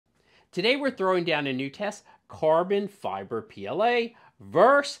Today we're throwing down a new test, carbon fiber PLA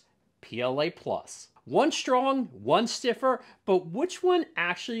versus PLA Plus. One strong, one stiffer, but which one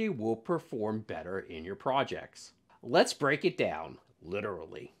actually will perform better in your projects? Let's break it down,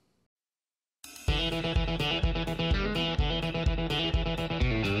 literally.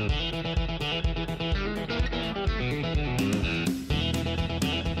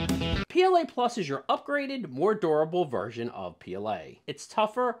 PLA Plus is your upgraded, more durable version of PLA. It's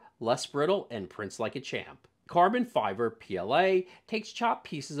tougher, less brittle, and prints like a champ. Carbon fiber PLA takes chopped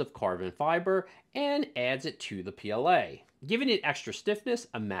pieces of carbon fiber and adds it to the PLA, giving it extra stiffness,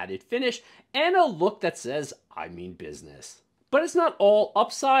 a matted finish, and a look that says, I mean business. But it's not all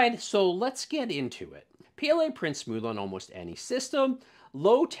upside, so let's get into it. PLA prints smooth on almost any system,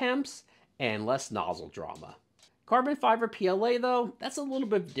 low temps, and less nozzle drama. Carbon fiber PLA though, that's a little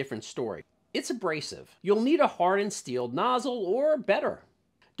bit of a different story. It's abrasive. You'll need a hardened steel nozzle or better.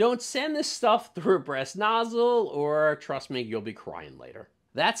 Don't send this stuff through a brass nozzle or trust me, you'll be crying later.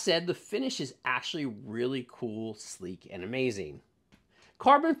 That said, the finish is actually really cool, sleek, and amazing.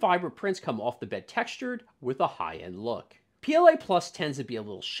 Carbon fiber prints come off the bed textured with a high-end look. PLA Plus tends to be a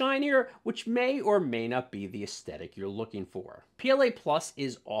little shinier, which may or may not be the aesthetic you're looking for. PLA Plus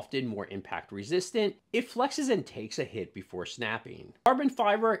is often more impact resistant. It flexes and takes a hit before snapping. Carbon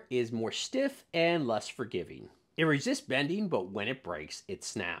fiber is more stiff and less forgiving. It resists bending, but when it breaks, it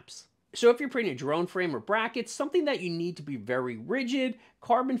snaps. So if you're printing a drone frame or brackets, something that you need to be very rigid,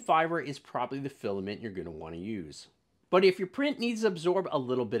 carbon fiber is probably the filament you're going to want to use. But if your print needs to absorb a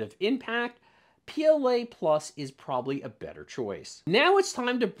little bit of impact, PLA Plus is probably a better choice. Now it's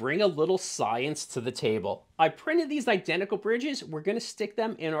time to bring a little science to the table. I printed these identical bridges. We're going to stick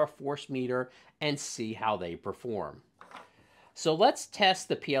them in our force meter and see how they perform. So let's test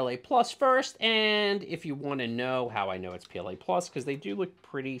the PLA Plus first, and if you want to know how I know it's PLA Plus, because they do look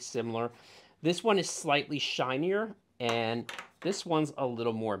pretty similar, this one is slightly shinier, and this one's a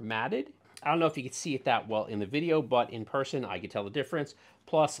little more matted. I don't know if you can see it that well in the video, but in person I could tell the difference.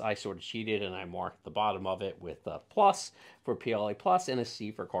 Plus, I sort of cheated and I marked the bottom of it with a plus for PLA Plus and a C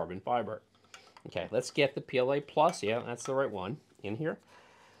for carbon fiber. Okay, let's get the PLA Plus. Yeah, that's the right one in here.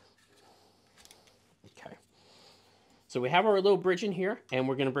 Okay. So we have our little bridge in here, and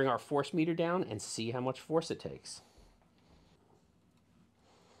we're going to bring our force meter down and see how much force it takes.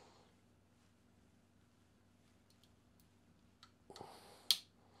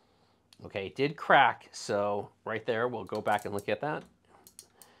 Okay, it did crack, so right there, we'll go back and look at that.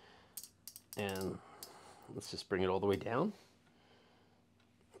 And let's just bring it all the way down.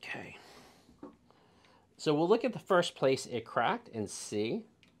 Okay. So we'll look at the first place it cracked and see.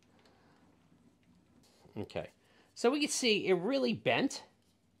 Okay. So we can see it really bent.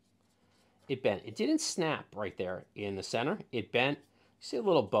 It bent. It didn't snap right there in the center. It bent. You see a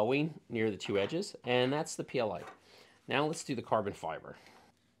little bowing near the two edges, and that's the PLA. Now let's do the carbon fiber.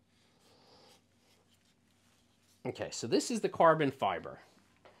 Okay, so this is the carbon fiber.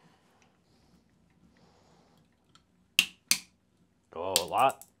 Oh,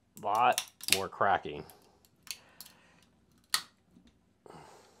 a lot more cracking.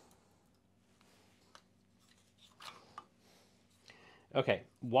 Okay,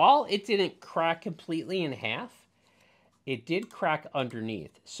 while it didn't crack completely in half, it did crack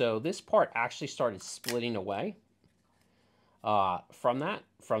underneath. So this part actually started splitting away from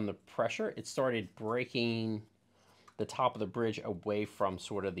the pressure. It started breaking the top of the bridge away from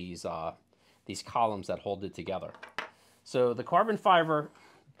sort of these columns that hold it together. So the carbon fiber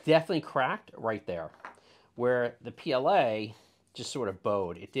definitely cracked right there, where the PLA just sort of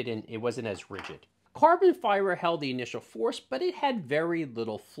bowed. It wasn't as rigid. Carbon fiber held the initial force, but it had very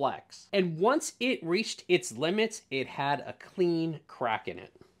little flex. And once it reached its limits, it had a clean crack in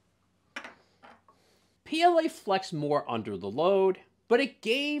it. PLA flexed more under the load, but it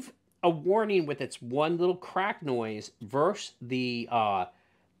gave a warning with its one little crack noise versus the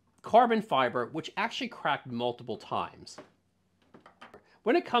carbon fiber, which actually cracked multiple times.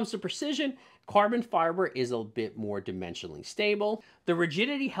 When it comes to precision, carbon fiber is a bit more dimensionally stable. The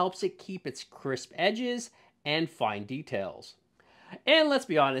rigidity helps it keep its crisp edges and fine details. And let's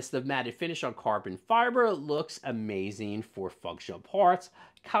be honest, the matted finish on carbon fiber looks amazing for functional parts,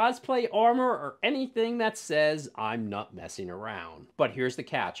 cosplay armor, or anything that says I'm not messing around. But here's the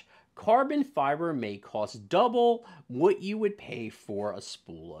catch. Carbon fiber may cost double what you would pay for a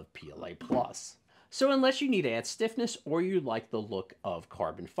spool of PLA Plus. So unless you need to add stiffness or you like the look of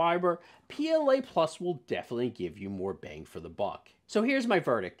carbon fiber, PLA Plus will definitely give you more bang for the buck. So here's my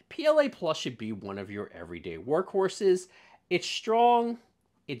verdict. PLA Plus should be one of your everyday workhorses. It's strong,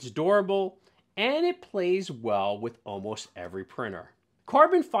 it's durable, and it plays well with almost every printer.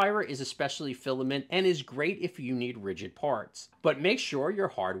 Carbon fiber is especially filament and is great if you need rigid parts, but make sure your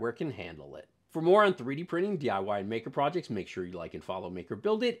hardware can handle it. For more on 3D printing, DIY, and maker projects, make sure you like and follow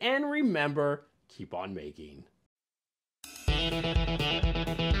MakerBuildIt, and remember, keep on making.